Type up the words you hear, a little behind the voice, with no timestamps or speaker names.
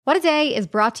What a Day is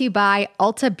brought to you by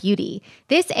Ulta Beauty.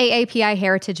 This AAPI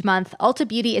Heritage Month, Ulta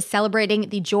Beauty is celebrating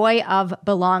the joy of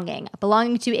belonging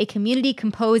to a community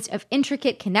composed of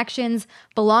intricate connections,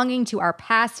 belonging to our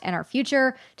past and our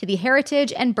future, to the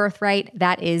heritage and birthright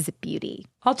that is beauty.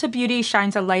 Ulta Beauty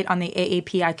shines a light on the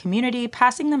AAPI community,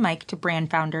 passing the mic to brand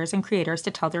founders and creators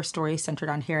to tell their stories centered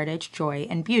on heritage, joy,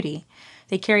 and beauty.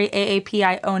 They carry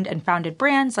AAPI-owned and founded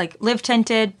brands like Live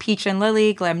Tinted, Peach and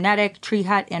Lily, Glamnetic, Tree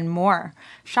Hut, and more.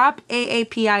 Shop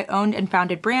AAPI-owned and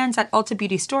founded brands at Ulta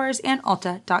Beauty stores and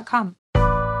Ulta.com.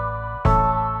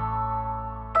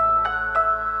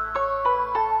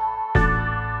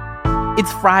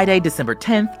 It's Friday, December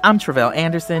 10th. I'm Tre'vell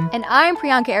Anderson. And I'm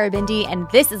Priyanka Aribindi, and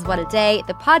this is What a Day,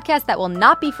 the podcast that will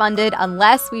not be funded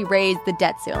unless we raise the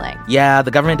debt ceiling. Yeah,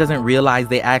 the government doesn't realize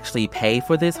they actually pay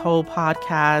for this whole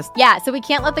podcast. Yeah, so we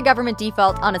can't let the government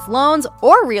default on its loans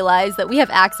or realize that we have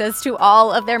access to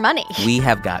all of their money. We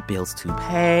have got bills to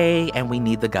pay, and we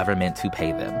need the government to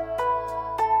pay them.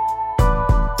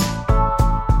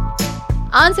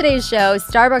 On today's show,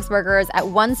 Starbucks workers at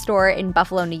one store in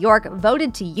Buffalo, New York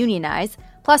voted to unionize.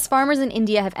 Plus, farmers in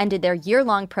India have ended their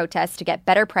year-long protests to get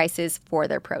better prices for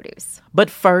their produce. But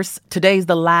first, today's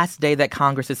the last day that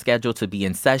Congress is scheduled to be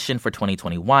in session for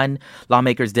 2021.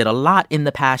 Lawmakers did a lot in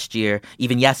the past year.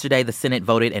 Even yesterday, the Senate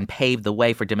voted and paved the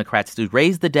way for Democrats to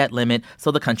raise the debt limit so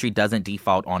the country doesn't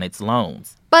default on its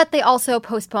loans. But they also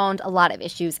postponed a lot of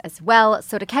issues as well.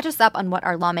 So to catch us up on what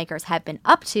our lawmakers have been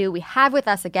up to, we have with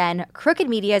us again Crooked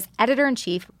Media's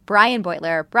editor-in-chief, Brian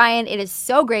Beutler. Brian, it is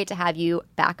so great to have you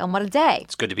back on What a Day.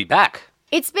 It's good to be back.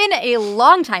 It's been a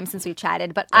long time since we've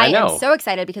chatted, but I am so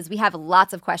excited because we have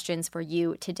lots of questions for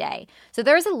you today. So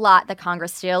there's a lot that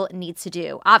Congress still needs to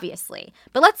do, obviously.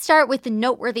 But let's start with the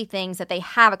noteworthy things that they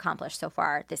have accomplished so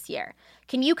far this year.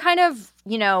 Can you kind of,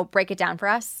 break it down for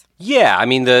us? Yeah, I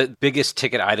mean, the biggest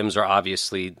ticket items are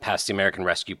obviously past the American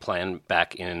Rescue Plan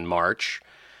back in March.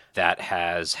 That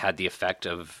has had the effect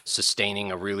of sustaining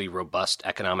a really robust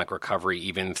economic recovery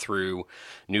even through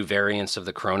new variants of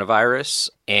the coronavirus.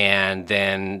 And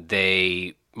then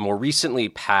they more recently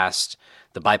passed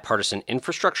the bipartisan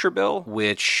infrastructure bill,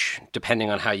 which, depending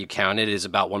on how you count it, is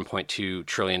about $1.2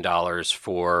 trillion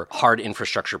for hard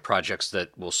infrastructure projects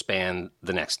that will span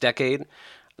the next decade.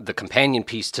 The companion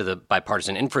piece to the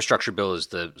bipartisan infrastructure bill is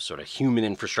the sort of human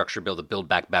infrastructure bill, the Build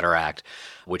Back Better Act,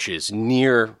 which is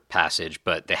near passage,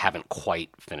 but they haven't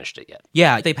quite finished it yet.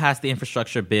 Yeah, they passed the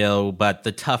infrastructure bill, but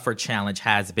the tougher challenge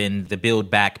has been the Build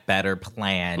Back Better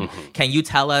plan. Mm-hmm. Can you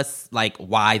tell us,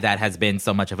 why that has been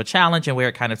so much of a challenge and where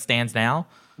it kind of stands now?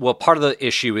 Well, part of the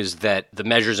issue is that the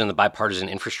measures in the bipartisan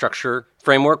infrastructure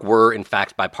framework were, in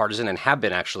fact, bipartisan and have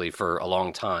been actually for a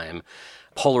long time.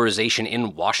 Polarization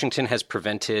in Washington has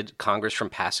prevented Congress from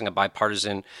passing a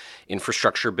bipartisan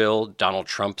infrastructure bill. Donald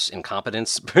Trump's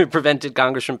incompetence prevented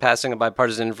Congress from passing a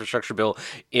bipartisan infrastructure bill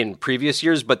in previous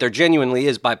years, but there genuinely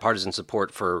is bipartisan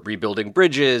support for rebuilding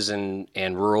bridges and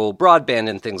rural broadband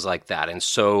and things like that. And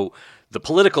so the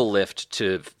political lift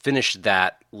to finish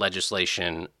that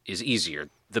legislation is easier.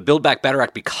 The Build Back Better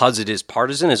Act, because it is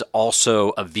partisan, is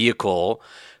also a vehicle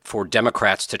for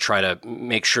Democrats to try to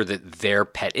make sure that their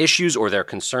pet issues or their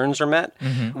concerns are met.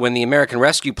 Mm-hmm. When the American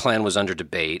Rescue Plan was under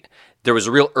debate, there was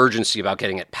a real urgency about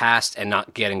getting it passed and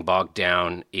not getting bogged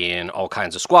down in all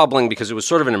kinds of squabbling because it was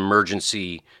sort of an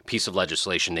emergency piece of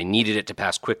legislation. They needed it to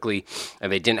pass quickly,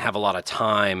 and they didn't have a lot of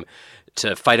time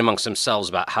to fight amongst themselves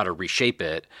about how to reshape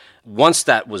it. Once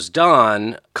that was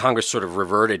done, Congress sort of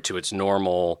reverted to its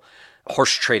normal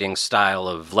horse trading style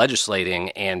of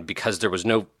legislating, and because there was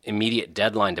no immediate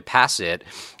deadline to pass it,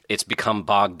 it's become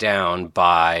bogged down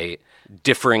by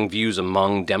differing views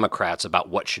among Democrats about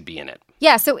what should be in it.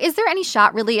 Yeah, so is there any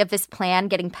shot really of this plan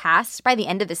getting passed by the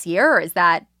end of this year, or is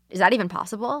that even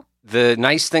possible? The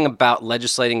nice thing about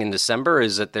legislating in December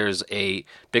is that there's a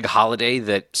big holiday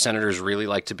that senators really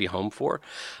like to be home for.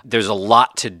 There's a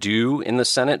lot to do in the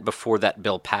Senate before that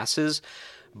bill passes,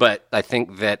 but I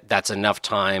think that that's enough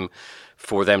time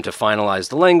for them to finalize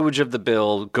the language of the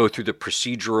bill, go through the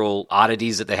procedural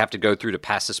oddities that they have to go through to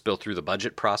pass this bill through the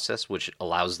budget process, which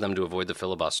allows them to avoid the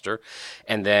filibuster,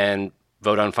 and then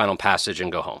vote on final passage and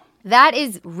go home. That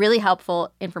is really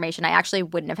helpful information. I actually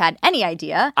wouldn't have had any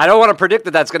idea. I don't want to predict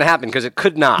that that's going to happen because it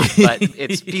could not, but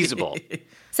it's feasible.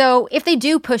 So if they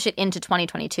do push it into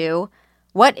 2022,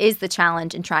 what is the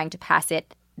challenge in trying to pass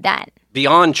it then?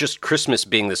 Beyond just Christmas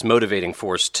being this motivating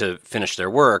force to finish their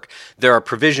work, there are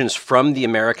provisions from the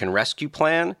American Rescue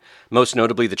Plan, most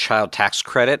notably the child tax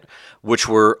credit, which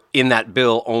were in that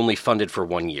bill only funded for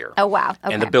 1 year. Oh, wow.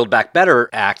 Okay. And the Build Back Better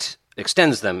Act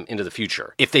extends them into the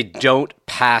future. If they don't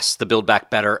pass the Build Back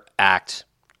Better Act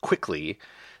quickly,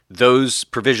 those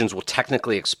provisions will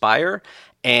technically expire,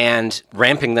 and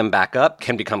ramping them back up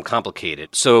can become complicated.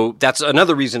 So that's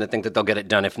another reason to think that they'll get it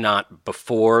done, if not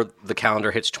before the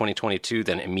calendar hits 2022,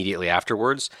 then immediately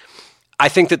afterwards. I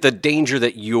think that the danger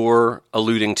that you're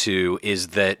alluding to is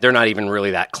that they're not even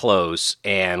really that close,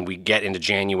 and we get into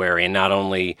January, and not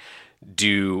only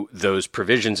do those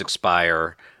provisions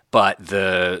expire, but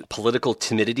the political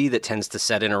timidity that tends to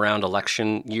set in around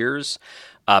election years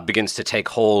begins to take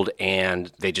hold,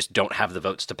 and they just don't have the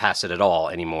votes to pass it at all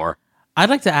anymore. I'd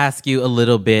like to ask you a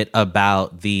little bit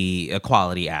about the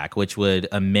Equality Act, which would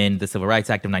amend the Civil Rights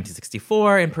Act of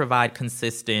 1964 and provide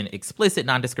consistent, explicit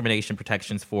non-discrimination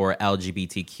protections for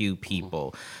LGBTQ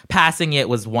people. Passing it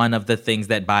was one of the things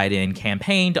that Biden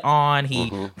campaigned on.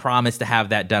 He promised to have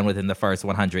that done within the first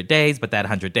 100 days, but that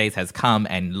 100 days has come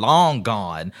and long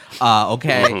gone.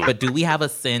 But do we have a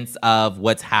sense of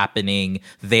what's happening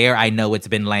there? I know it's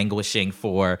been languishing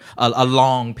for a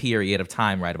long period of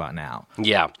time right about now.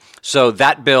 Yeah. So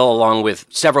that bill, along with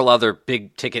several other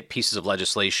big ticket pieces of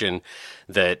legislation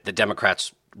that the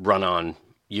Democrats run on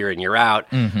year in, year out,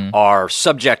 are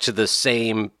subject to the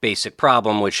same basic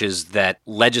problem, which is that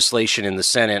legislation in the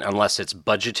Senate, unless it's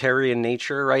budgetary in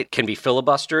nature, right, can be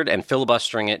filibustered, and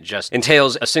filibustering it just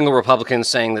entails a single Republican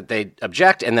saying that they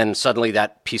object, and then suddenly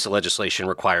that piece of legislation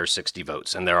requires 60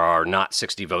 votes, and there are not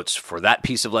 60 votes for that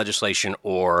piece of legislation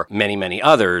or many, many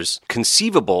others.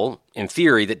 Conceivable, in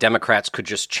theory, that Democrats could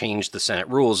just change the Senate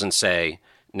rules and say,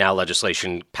 now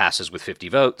legislation passes with 50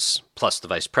 votes, plus the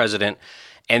vice president,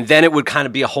 and then it would kind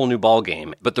of be a whole new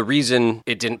ballgame. But the reason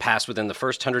it didn't pass within the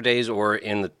first 100 days or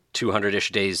in the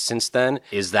 200-ish days since then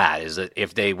is that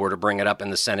if they were to bring it up in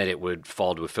the Senate, it would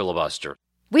fall to a filibuster.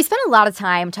 We spent a lot of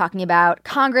time talking about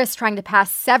Congress trying to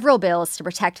pass several bills to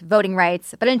protect voting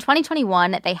rights, but in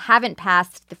 2021, they haven't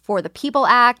passed the For the People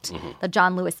Act, the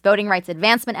John Lewis Voting Rights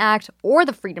Advancement Act, or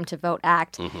the Freedom to Vote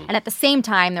Act. And at the same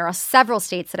time, there are several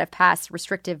states that have passed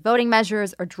restrictive voting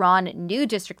measures or drawn new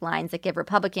district lines that give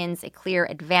Republicans a clear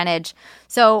advantage.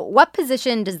 So what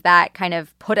position does that kind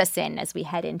of put us in as we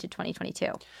head into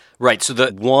 2022? Right. So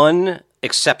the one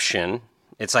exception,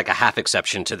 it's like a half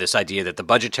exception to this idea that the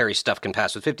budgetary stuff can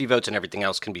pass with 50 votes and everything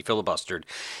else can be filibustered,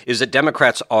 is that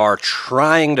Democrats are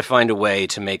trying to find a way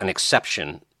to make an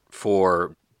exception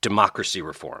for democracy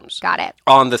reforms. Got it.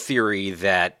 On the theory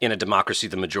that in a democracy,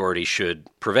 the majority should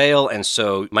prevail, and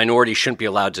so minorities shouldn't be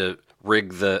allowed to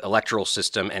rig the electoral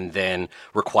system and then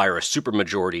require a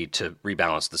supermajority to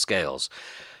rebalance the scales.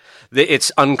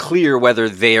 It's unclear whether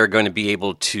they are going to be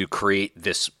able to create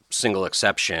this single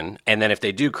exception, and then if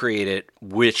they do create it,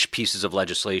 which pieces of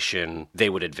legislation they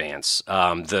would advance.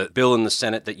 The bill in the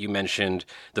Senate that you mentioned,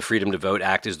 the Freedom to Vote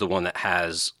Act, is the one that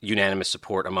has unanimous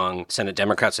support among Senate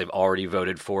Democrats. They've already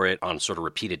voted for it on sort of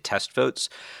repeated test votes.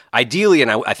 Ideally,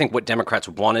 and I think what Democrats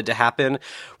wanted to happen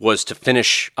was to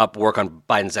finish up work on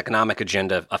Biden's economic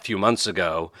agenda a few months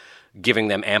ago, giving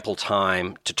them ample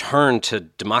time to turn to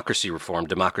democracy reform,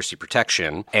 democracy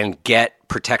protection, and get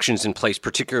protections in place,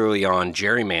 particularly on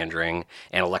gerrymandering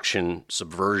and election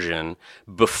subversion,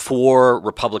 before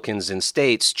Republicans in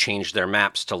states change their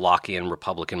maps to lock in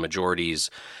Republican majorities,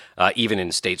 even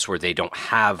in states where they don't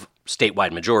have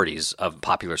statewide majorities of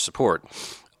popular support.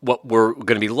 What we're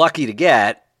going to be lucky to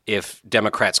get, if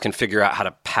Democrats can figure out how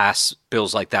to pass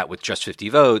bills like that with just 50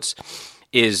 votes,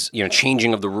 is,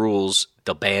 changing of the rules.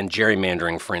 They'll ban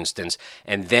gerrymandering, for instance,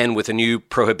 and then with a new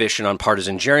prohibition on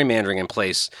partisan gerrymandering in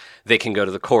place, they can go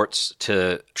to the courts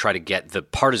to try to get the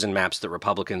partisan maps that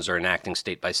Republicans are enacting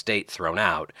state by state thrown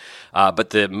out. But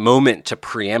the moment to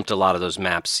preempt a lot of those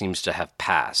maps seems to have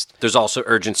passed. There's also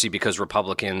urgency because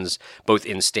Republicans, both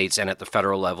in states and at the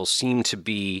federal level, seem to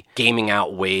be gaming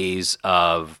out ways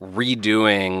of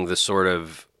redoing the sort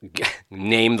of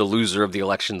name the loser of the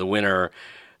election the winner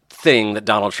thing that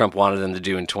Donald Trump wanted them to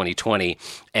do in 2020.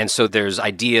 And so there's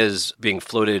ideas being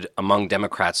floated among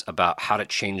Democrats about how to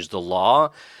change the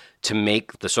law to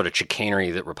make the sort of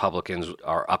chicanery that Republicans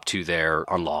are up to there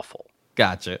unlawful.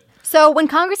 Gotcha. So when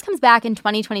Congress comes back in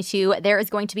 2022, there is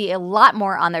going to be a lot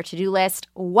more on their to-do list.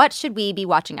 What should we be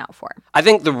watching out for? I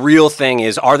think the real thing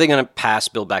is, are they going to pass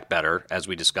Build Back Better, as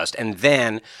we discussed? And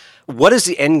then what is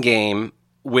the end game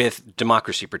with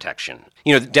democracy protection?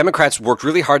 The Democrats worked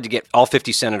really hard to get all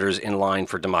 50 senators in line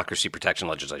for democracy protection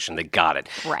legislation. They got it.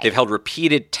 Right. They've held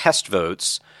repeated test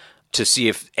votes to see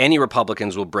if any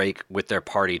Republicans will break with their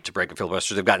party to break a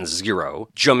filibuster. They've gotten 0.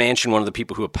 Joe Manchin, one of the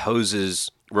people who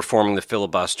opposes reforming the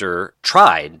filibuster,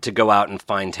 tried to go out and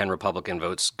find 10 Republican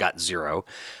votes, got 0.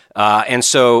 And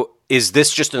so is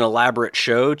this just an elaborate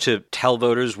show to tell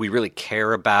voters we really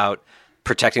care about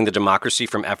protecting the democracy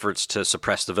from efforts to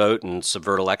suppress the vote and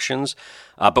subvert elections,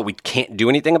 but we can't do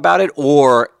anything about it?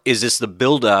 Or is this the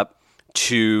buildup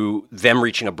to them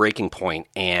reaching a breaking point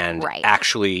and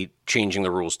actually changing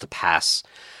the rules to pass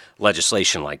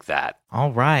legislation like that?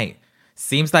 All right.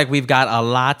 Seems like we've got a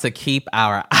lot to keep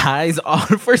our eyes on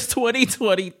for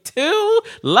 2022.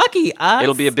 Lucky us.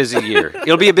 It'll be a busy year.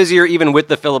 It'll be a busy year even with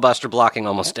the filibuster blocking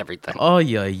almost everything. Oh,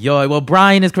 yeah. Well,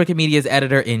 Brian is Crooked Media's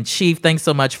editor-in-chief. Thanks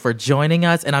so much for joining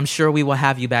us, and I'm sure we will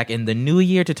have you back in the new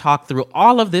year to talk through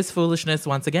all of this foolishness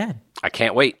once again. I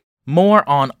can't wait. More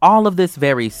on all of this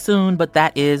very soon, but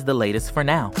that is the latest for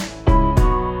now.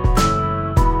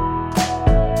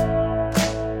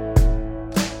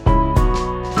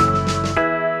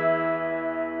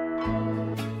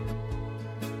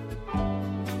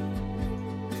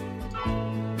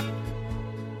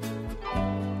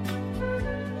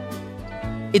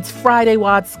 It's Friday,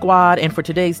 Wad Squad, and for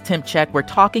today's Temp Check, we're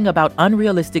talking about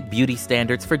unrealistic beauty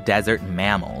standards for desert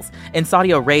mammals. In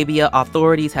Saudi Arabia,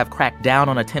 authorities have cracked down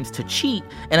on attempts to cheat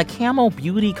in a camel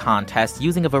beauty contest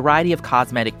using a variety of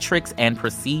cosmetic tricks and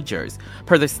procedures.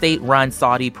 Per the state-run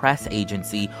Saudi press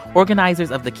agency, organizers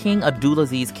of the King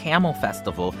Abdulaziz Camel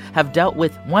Festival have dealt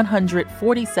with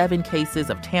 147 cases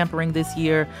of tampering this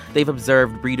year. They've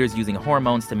observed breeders using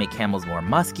hormones to make camels more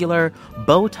muscular,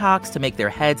 Botox to make their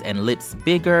heads and lips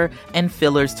bigger, and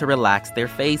fillers to relax their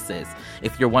faces.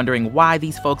 If you're wondering why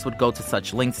these folks would go to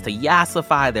such lengths to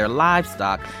yassify their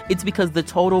livestock, it's because the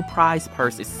total prize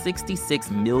purse is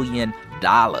 $66 million.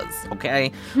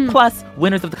 Okay? Plus,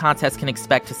 winners of the contest can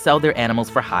expect to sell their animals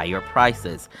for higher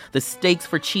prices. The stakes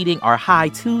for cheating are high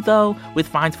too, though, with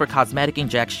fines for cosmetic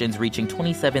injections reaching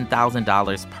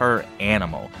 $27,000 per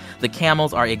animal. The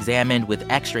camels are examined with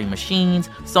x-ray machines,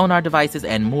 sonar devices,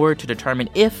 and more to determine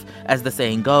if, as the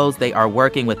saying goes, they are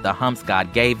working with the humps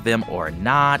God gave them or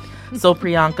not. So,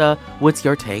 Priyanka, what's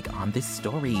your take on this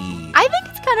story? I think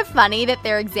it's kind of funny that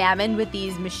they're examined with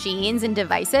these machines and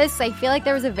devices. I feel like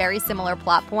there was a very similar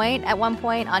plot point at one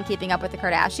point on Keeping Up with the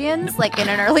Kardashians, like in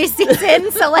an early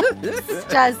season. So, like, this is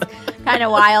just kind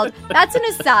of wild. That's an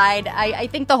aside. I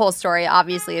think the whole story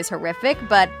obviously is horrific,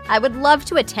 but I would love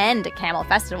to attend a camel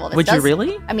festival. Would you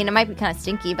really? I mean, it might be kind of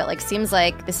stinky, but like, seems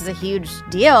like this is a huge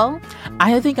deal.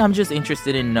 I think I'm just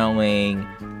interested in knowing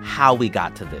how we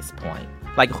got to this point.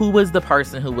 Like, who was the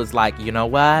person who was like, you know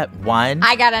what? One,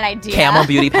 I got an idea. Camel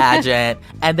beauty pageant.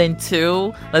 And then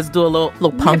two, let's do a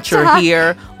little puncture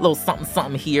here, a little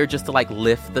something here just to like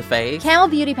lift the face. Camel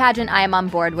beauty pageant, I am on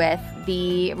board with.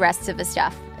 The rest of the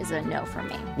stuff is a no for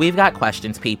me. We've got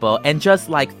questions, people. And just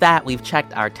like that, we've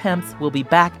checked our temps. We'll be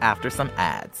back after some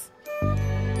ads.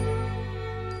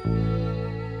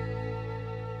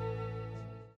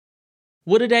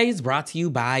 What A Day is brought to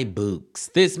you by Books.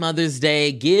 This Mother's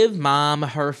Day, give mom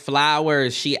her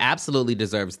flowers. She absolutely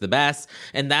deserves the best,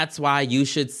 and that's why you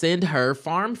should send her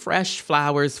farm fresh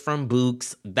flowers from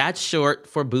Books. That's short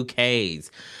for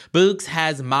bouquets. Books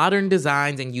has modern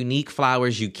designs and unique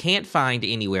flowers you can't find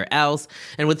anywhere else,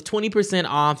 and with 20%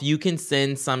 off, you can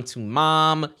send some to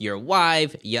mom, your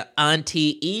wife, your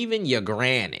auntie, even your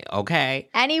granny, okay?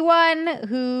 Anyone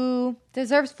who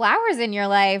deserves flowers in your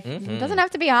life. It doesn't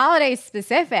have to be holiday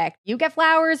specific. You get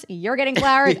flowers, you're getting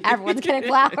flowers, everyone's getting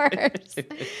flowers.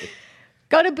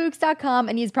 Go to Books.com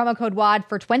and use promo code WAD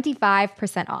for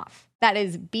 25% off. That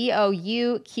is BOUQS.com,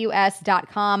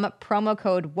 promo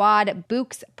code WAD,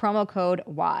 Books, promo code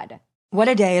WAD. What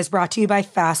A Day is brought to you by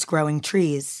Fast Growing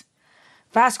Trees.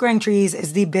 Fast Growing Trees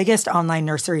is the biggest online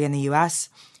nursery in the U.S.,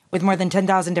 with more than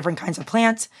 10,000 different kinds of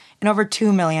plants and over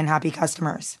 2 million happy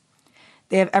customers.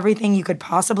 They have everything you could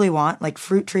possibly want, like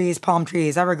fruit trees, palm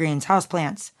trees, evergreens,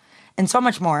 houseplants, and so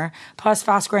much more. Plus,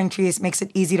 Fast Growing Trees makes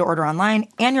it easy to order online,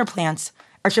 and your plants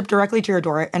are shipped directly to your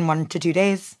door in 1 to 2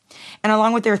 days. And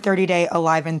along with their 30-day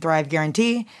Alive and Thrive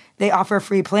guarantee, they offer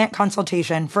free plant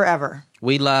consultation forever.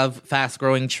 We love Fast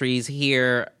Growing Trees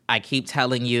here. I keep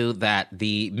telling you that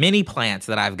the mini plants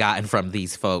that I've gotten from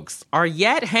these folks are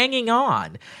yet hanging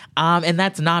on. And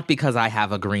that's not because I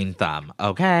have a green thumb,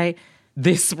 okay?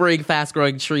 This spring, Fast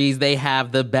Growing Trees, they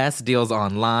have the best deals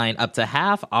online, up to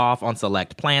half off on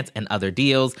select plants and other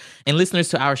deals. And listeners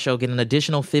to our show get an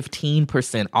additional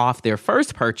 15% off their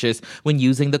first purchase when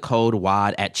using the code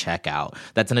WAD at checkout.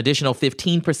 That's an additional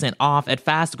 15% off at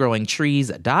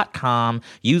fastgrowingtrees.com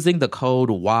using the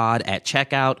code WAD at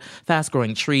checkout.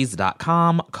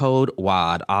 Fastgrowingtrees.com, code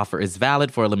WAD. Offer is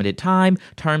valid for a limited time.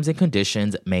 Terms and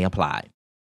conditions may apply.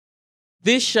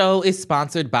 This show is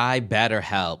sponsored by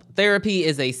BetterHelp. Therapy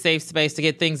is a safe space to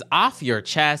get things off your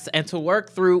chest and to work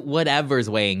through whatever's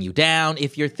weighing you down.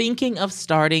 If you're thinking of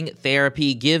starting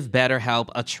therapy, give BetterHelp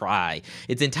a try.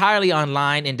 It's entirely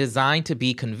online and designed to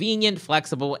be convenient,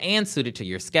 flexible, and suited to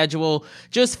your schedule.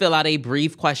 Just fill out a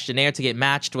brief questionnaire to get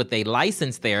matched with a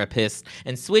licensed therapist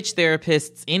and switch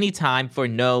therapists anytime for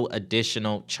no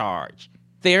additional charge.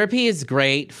 Therapy is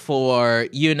great for,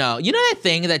 you know that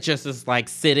thing that just is like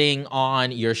sitting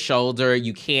on your shoulder,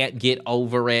 you can't get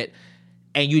over it,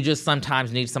 and you just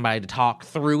sometimes need somebody to talk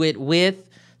through it with?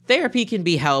 Therapy can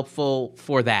be helpful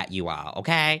for that, you all,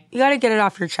 okay? You got to get it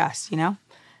off your chest, And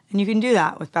you can do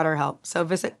that with BetterHelp. So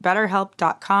visit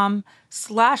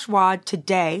betterhelp.com/WAD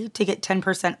today to get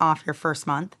 10% off your first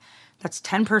month. That's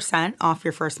 10% off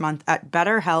your first month at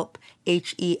BetterHelp,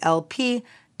 HELP.com/WAD.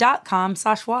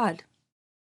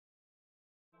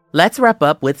 Let's wrap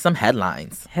up with some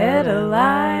headlines.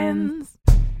 Headlines.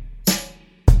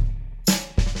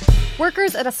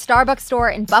 Workers at a Starbucks store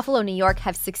in Buffalo, New York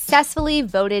have successfully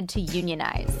voted to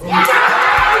unionize.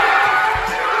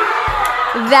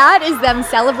 That is them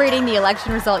celebrating the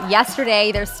election result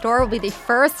yesterday. Their store will be the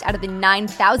first out of the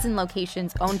 9,000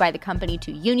 locations owned by the company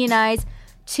to unionize.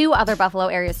 2 other Buffalo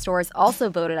area stores also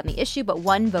voted on the issue, but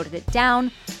one voted it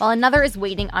down, while another is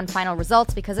waiting on final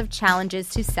results because of challenges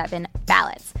to 7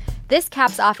 ballots. This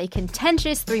caps off a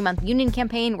contentious 3-month union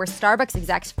campaign where Starbucks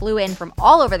execs flew in from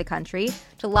all over the country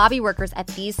to lobby workers at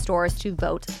these stores to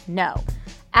vote no.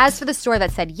 As for the store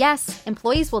that said yes,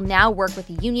 employees will now work with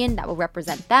a union that will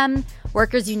represent them,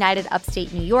 Workers United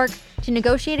Upstate New York, to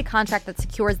negotiate a contract that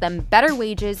secures them better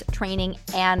wages, training,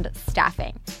 and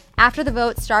staffing. After the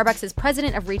vote, Starbucks'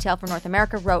 president of retail for North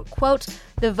America wrote, quote,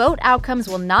 "The vote outcomes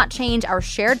will not change our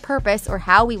shared purpose or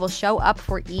how we will show up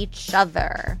for each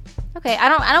other." Okay, I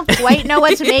don't quite know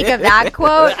what to make of that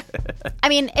quote. I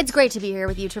mean, it's great to be here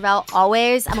with you, Travell,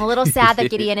 always. I'm a little sad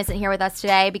that Gideon isn't here with us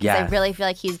today because I really feel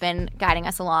like he's been guiding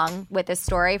us along with this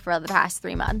story for the past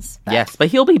 3 months. Yes, but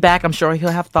he'll be back. I'm sure he'll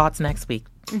have thoughts next week.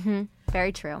 Mm-hmm.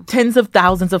 Very true. Tens of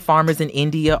thousands of farmers in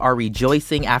India are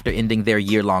rejoicing after ending their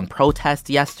year-long protest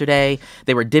yesterday.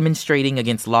 They were demonstrating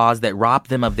against laws that robbed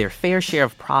them of their fair share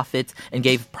of profits and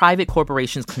gave private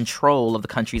corporations control of the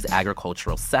country's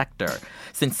agricultural sector.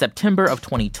 Since September of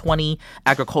 2020,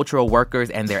 agricultural workers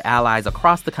and their allies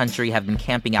across the country have been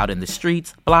camping out in the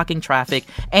streets, blocking traffic,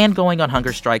 and going on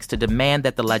hunger strikes to demand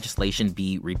that the legislation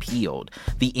be repealed.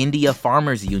 The India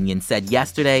Farmers Union said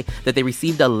yesterday that they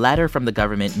received a letter from the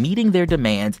government meeting their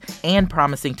demands and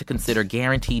promising to consider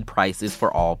guaranteed prices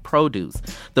for all produce.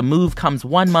 The move comes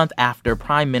 1 month after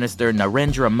Prime Minister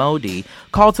Narendra Modi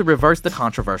called to reverse the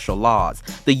controversial laws.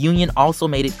 The union also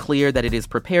made it clear that it is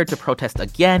prepared to protest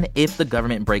again if the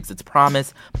government breaks its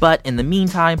promise, but in the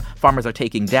meantime, farmers are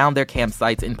taking down their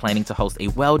campsites and planning to host a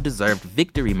well-deserved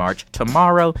victory march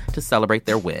tomorrow to celebrate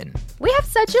their win. We have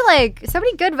so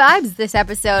many good vibes this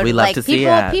episode. We love to see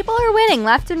it. People are winning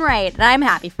left and right, and I'm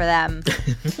happy for them.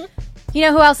 You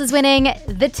know who else is winning?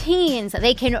 The teens.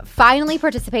 They can finally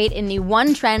participate in the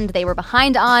one trend they were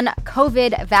behind on,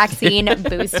 COVID vaccine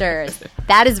boosters.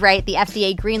 That is right. The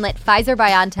FDA greenlit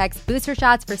Pfizer-BioNTech's booster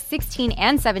shots for 16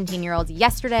 and 17-year-olds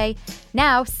yesterday.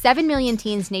 Now, 7 million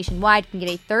teens nationwide can get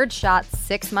a third shot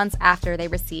 6 months after they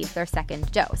receive their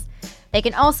second dose. They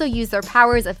can also use their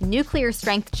powers of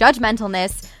nuclear-strength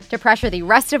judgmentalness to pressure the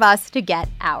rest of us to get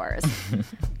ours.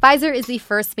 Pfizer is the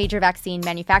first major vaccine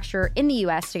manufacturer in the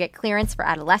U.S. to get clearance for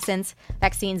adolescents.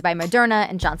 Vaccines by Moderna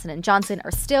and Johnson & Johnson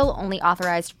are still only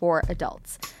authorized for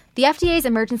adults. The FDA's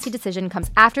emergency decision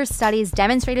comes after studies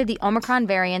demonstrated the Omicron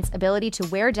variant's ability to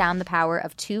wear down the power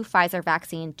of 2 Pfizer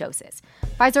vaccine doses.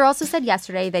 Pfizer also said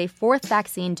yesterday that a 4th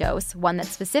vaccine dose, one that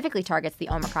specifically targets the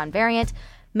Omicron variant,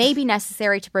 may be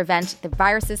necessary to prevent the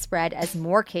virus's spread as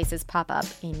more cases pop up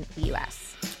in the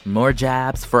U.S. More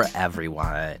jabs for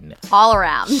everyone. All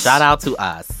around. Shout out to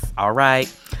us. All right.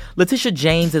 Letitia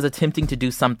James is attempting to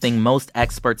do something most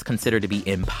experts consider to be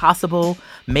impossible: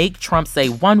 make Trump say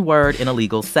one word in a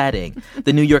legal setting.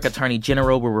 The New York Attorney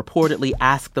General will reportedly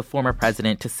ask the former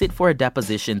president to sit for a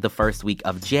deposition the first week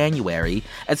of January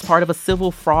as part of a civil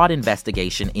fraud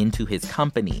investigation into his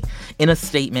company. In a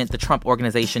statement, the Trump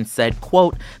Organization said,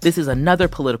 quote, "This is another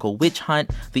political witch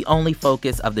hunt. The only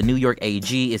focus of the New York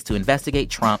AG is to investigate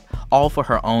Trump, all for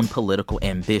her own political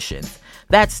ambitions."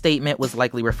 That statement was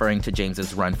likely referring to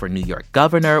James's run for New York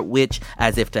governor, which,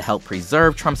 as if to help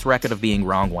preserve Trump's record of being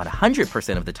wrong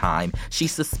 100% of the time, she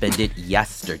suspended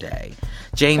yesterday.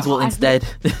 James will instead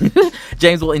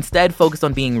focus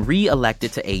on being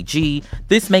re-elected to AG.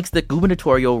 This makes the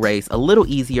gubernatorial race a little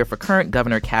easier for current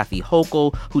Governor Kathy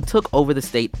Hochul, who took over the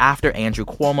state after Andrew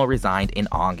Cuomo resigned in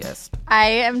August. I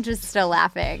am just still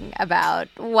laughing about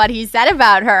what he said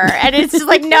about her. And it's just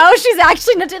like, no, she's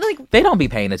actually not. Like, they don't be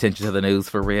paying attention to the news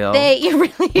for real.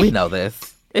 We know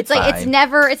this. It's like fine.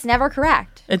 It's never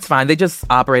correct. It's fine. They just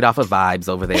operate off of vibes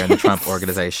over there in the Trump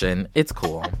organization. It's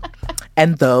cool.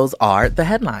 And those are the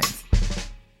headlines.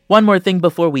 One more thing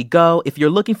before we go. If you're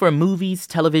looking for movies,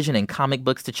 television, and comic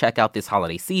books to check out this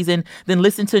holiday season, then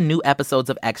listen to new episodes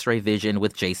of X-Ray Vision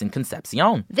with Jason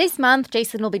Concepcion. This month,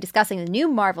 Jason will be discussing the new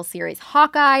Marvel series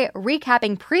Hawkeye,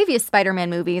 recapping previous Spider-Man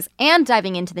movies, and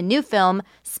diving into the new film,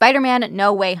 Spider-Man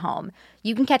No Way Home.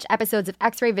 You can catch episodes of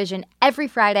X-Ray Vision every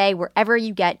Friday wherever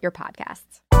you get your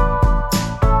podcasts.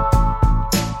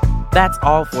 That's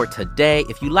all for today.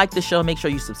 If you like the show, make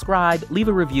sure you subscribe, leave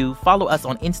a review, follow us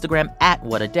on Instagram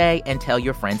 @WhatADay, and tell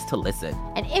your friends to listen.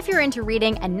 And if you're into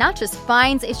reading and not just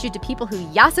fines issued to people who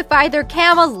yassify their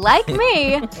camels like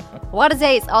me, What a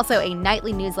Day is also a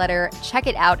nightly newsletter. Check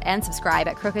it out and subscribe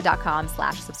at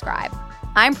crooked.com/subscribe.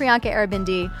 I'm Priyanka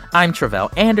Aribindi. I'm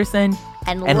Travell Anderson.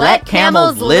 And let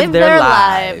camels live their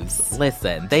lives.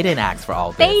 Listen, they didn't ask for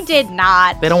all this. They did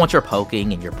not. They don't want your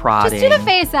poking and your prodding. Just do the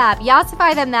face app.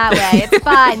 Yassify them that way. It's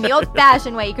fine. The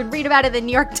old-fashioned way. You can read about it in the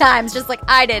New York Times just like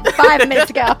I did 5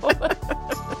 minutes ago.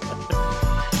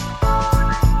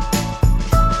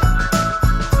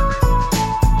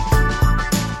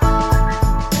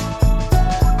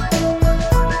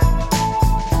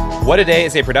 What a Day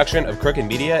is a production of Crooked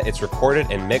Media. It's recorded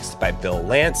and mixed by Bill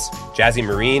Lance. Jazzy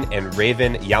Marine and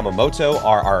Raven Yamamoto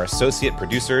are our associate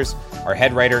producers. Our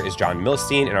head writer is John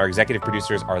Milstein, and our executive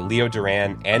producers are Leo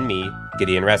Duran and me,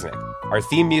 Gideon Resnick. Our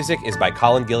theme music is by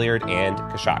Colin Gilliard and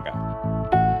Kashaka.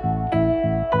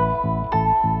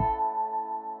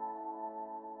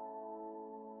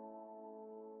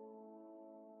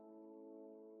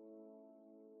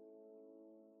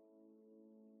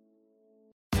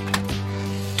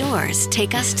 Doors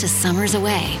take us to summers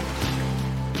away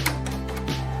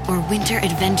or winter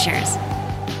adventures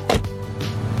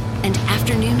and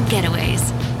afternoon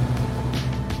getaways.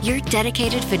 Your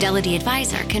dedicated Fidelity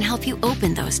advisor can help you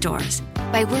open those doors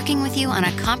by working with you on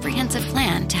a comprehensive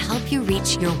plan to help you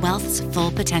reach your wealth's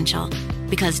full potential.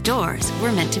 Because doors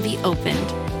were meant to be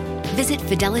opened. Visit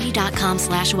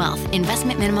fidelity.com/wealth.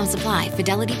 Investment minimum supply.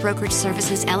 Fidelity Brokerage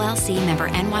Services, LLC, member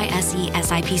NYSE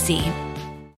SIPC.